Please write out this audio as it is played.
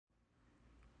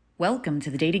Welcome to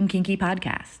the Dating Kinky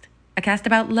Podcast, a cast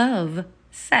about love,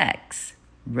 sex,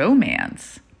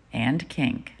 romance, and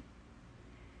kink.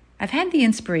 I've had the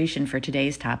inspiration for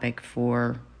today's topic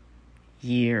for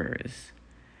years.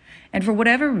 And for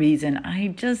whatever reason, I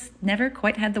just never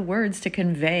quite had the words to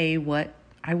convey what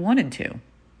I wanted to.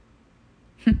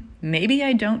 Maybe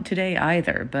I don't today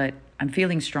either, but I'm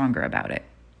feeling stronger about it.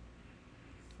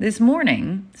 This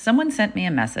morning, someone sent me a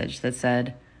message that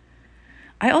said,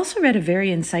 I also read a very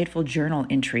insightful journal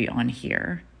entry on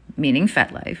here, meaning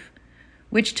FetLife,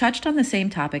 which touched on the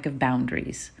same topic of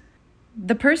boundaries.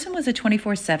 The person was a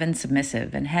 24/7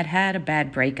 submissive and had had a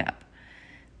bad breakup.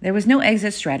 There was no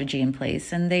exit strategy in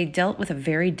place, and they dealt with a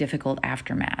very difficult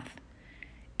aftermath.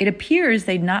 It appears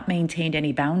they'd not maintained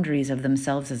any boundaries of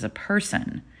themselves as a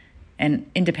person, an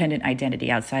independent identity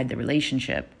outside the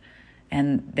relationship,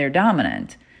 and they're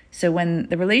dominant. So when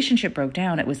the relationship broke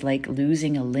down, it was like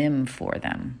losing a limb for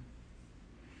them.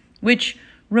 Which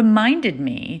reminded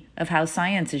me of how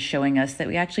science is showing us that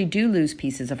we actually do lose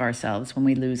pieces of ourselves when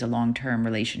we lose a long-term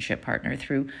relationship partner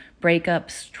through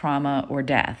breakups, trauma, or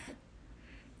death.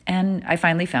 And I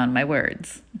finally found my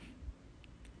words.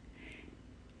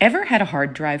 Ever had a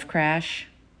hard drive crash?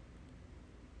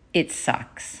 It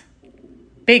sucks.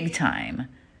 Big time.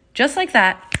 Just like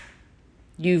that,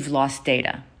 you've lost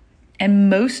data.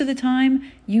 And most of the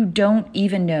time, you don't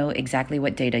even know exactly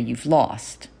what data you've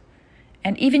lost.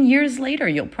 And even years later,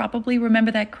 you'll probably remember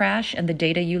that crash and the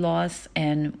data you lost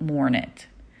and mourn it.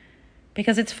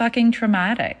 Because it's fucking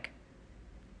traumatic,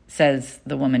 says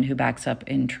the woman who backs up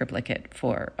in triplicate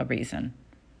for a reason.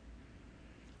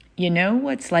 You know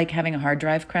what's like having a hard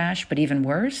drive crash, but even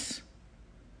worse?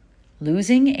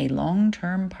 Losing a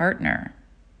long-term partner.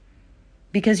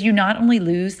 Because you not only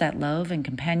lose that love and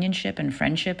companionship and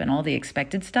friendship and all the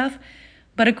expected stuff,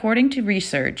 but according to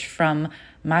research from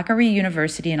Macquarie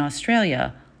University in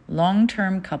Australia,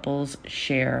 long-term couples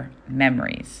share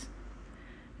memories.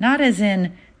 Not as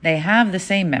in they have the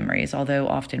same memories, although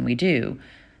often we do,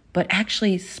 but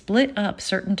actually split up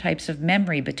certain types of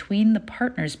memory between the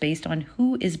partners based on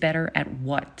who is better at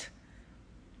what.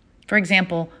 For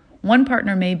example, one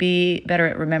partner may be better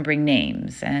at remembering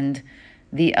names and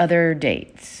the other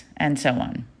dates, and so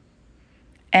on.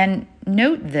 And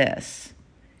note this.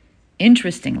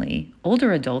 Interestingly,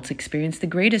 older adults experience the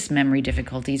greatest memory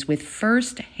difficulties with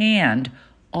first-hand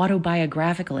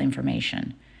autobiographical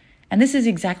information. And this is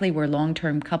exactly where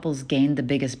long-term couples gain the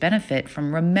biggest benefit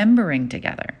from remembering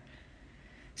together.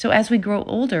 So as we grow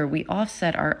older, we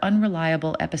offset our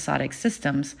unreliable episodic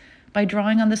systems by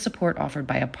drawing on the support offered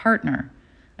by a partner,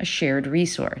 a shared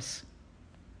resource.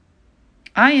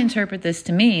 I interpret this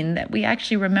to mean that we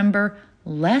actually remember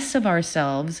less of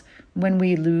ourselves when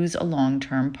we lose a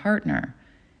long-term partner,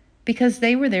 because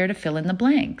they were there to fill in the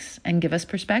blanks and give us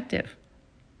perspective.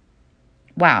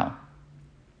 Wow.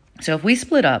 So if we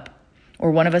split up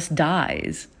or one of us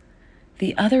dies,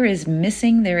 the other is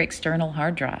missing their external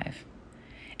hard drive.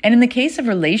 And in the case of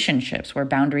relationships where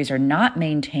boundaries are not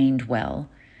maintained well,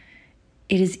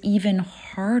 it is even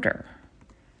harder.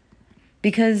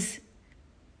 Because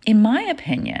in my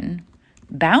opinion,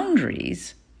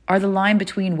 boundaries are the line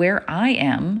between where I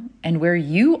am and where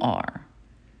you are.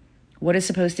 What is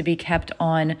supposed to be kept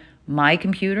on my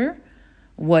computer,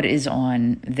 what is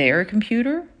on their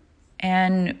computer,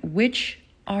 and which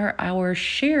are our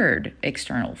shared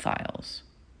external files.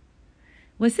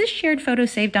 Was this shared photo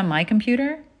saved on my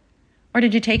computer? Or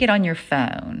did you take it on your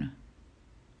phone?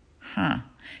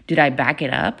 Did I back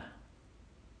it up?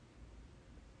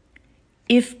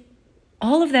 If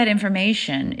all of that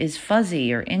information is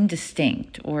fuzzy or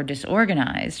indistinct or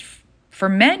disorganized, for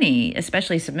many,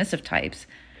 especially submissive types,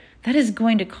 that is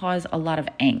going to cause a lot of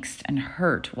angst and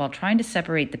hurt while trying to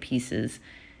separate the pieces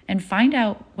and find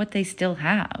out what they still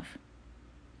have.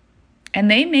 And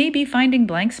they may be finding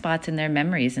blank spots in their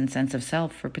memories and sense of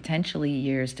self for potentially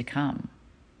years to come.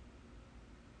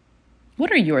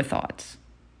 What are your thoughts?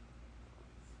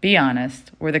 Be honest,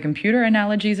 were the computer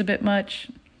analogies a bit much?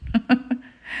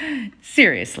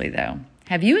 Seriously, though,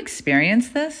 have you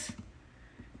experienced this?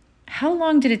 How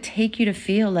long did it take you to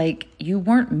feel like you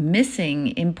weren't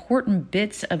missing important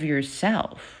bits of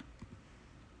yourself?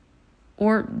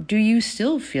 Or do you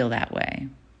still feel that way?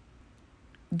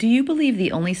 Do you believe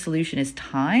the only solution is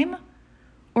time?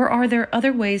 Or are there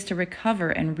other ways to recover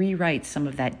and rewrite some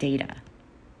of that data?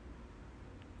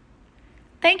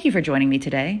 Thank you for joining me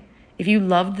today. If you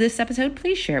loved this episode,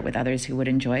 please share it with others who would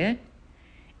enjoy it.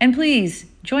 And please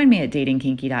join me at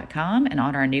datingkinky.com and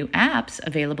on our new apps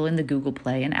available in the Google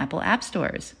Play and Apple App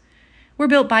Stores. We're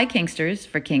built by Kinksters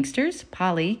for Kinksters,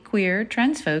 poly, queer,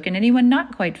 trans folk, and anyone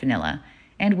not quite vanilla,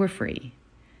 and we're free.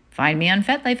 Find me on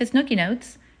FetLife as Nookie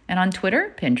Notes, and on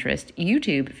Twitter, Pinterest,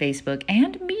 YouTube, Facebook,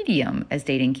 and Medium as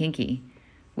Dating Kinky.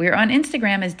 We're on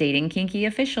Instagram as Dating Kinky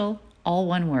Official, all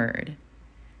one word.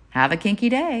 Have a kinky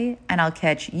day, and I'll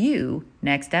catch you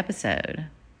next episode.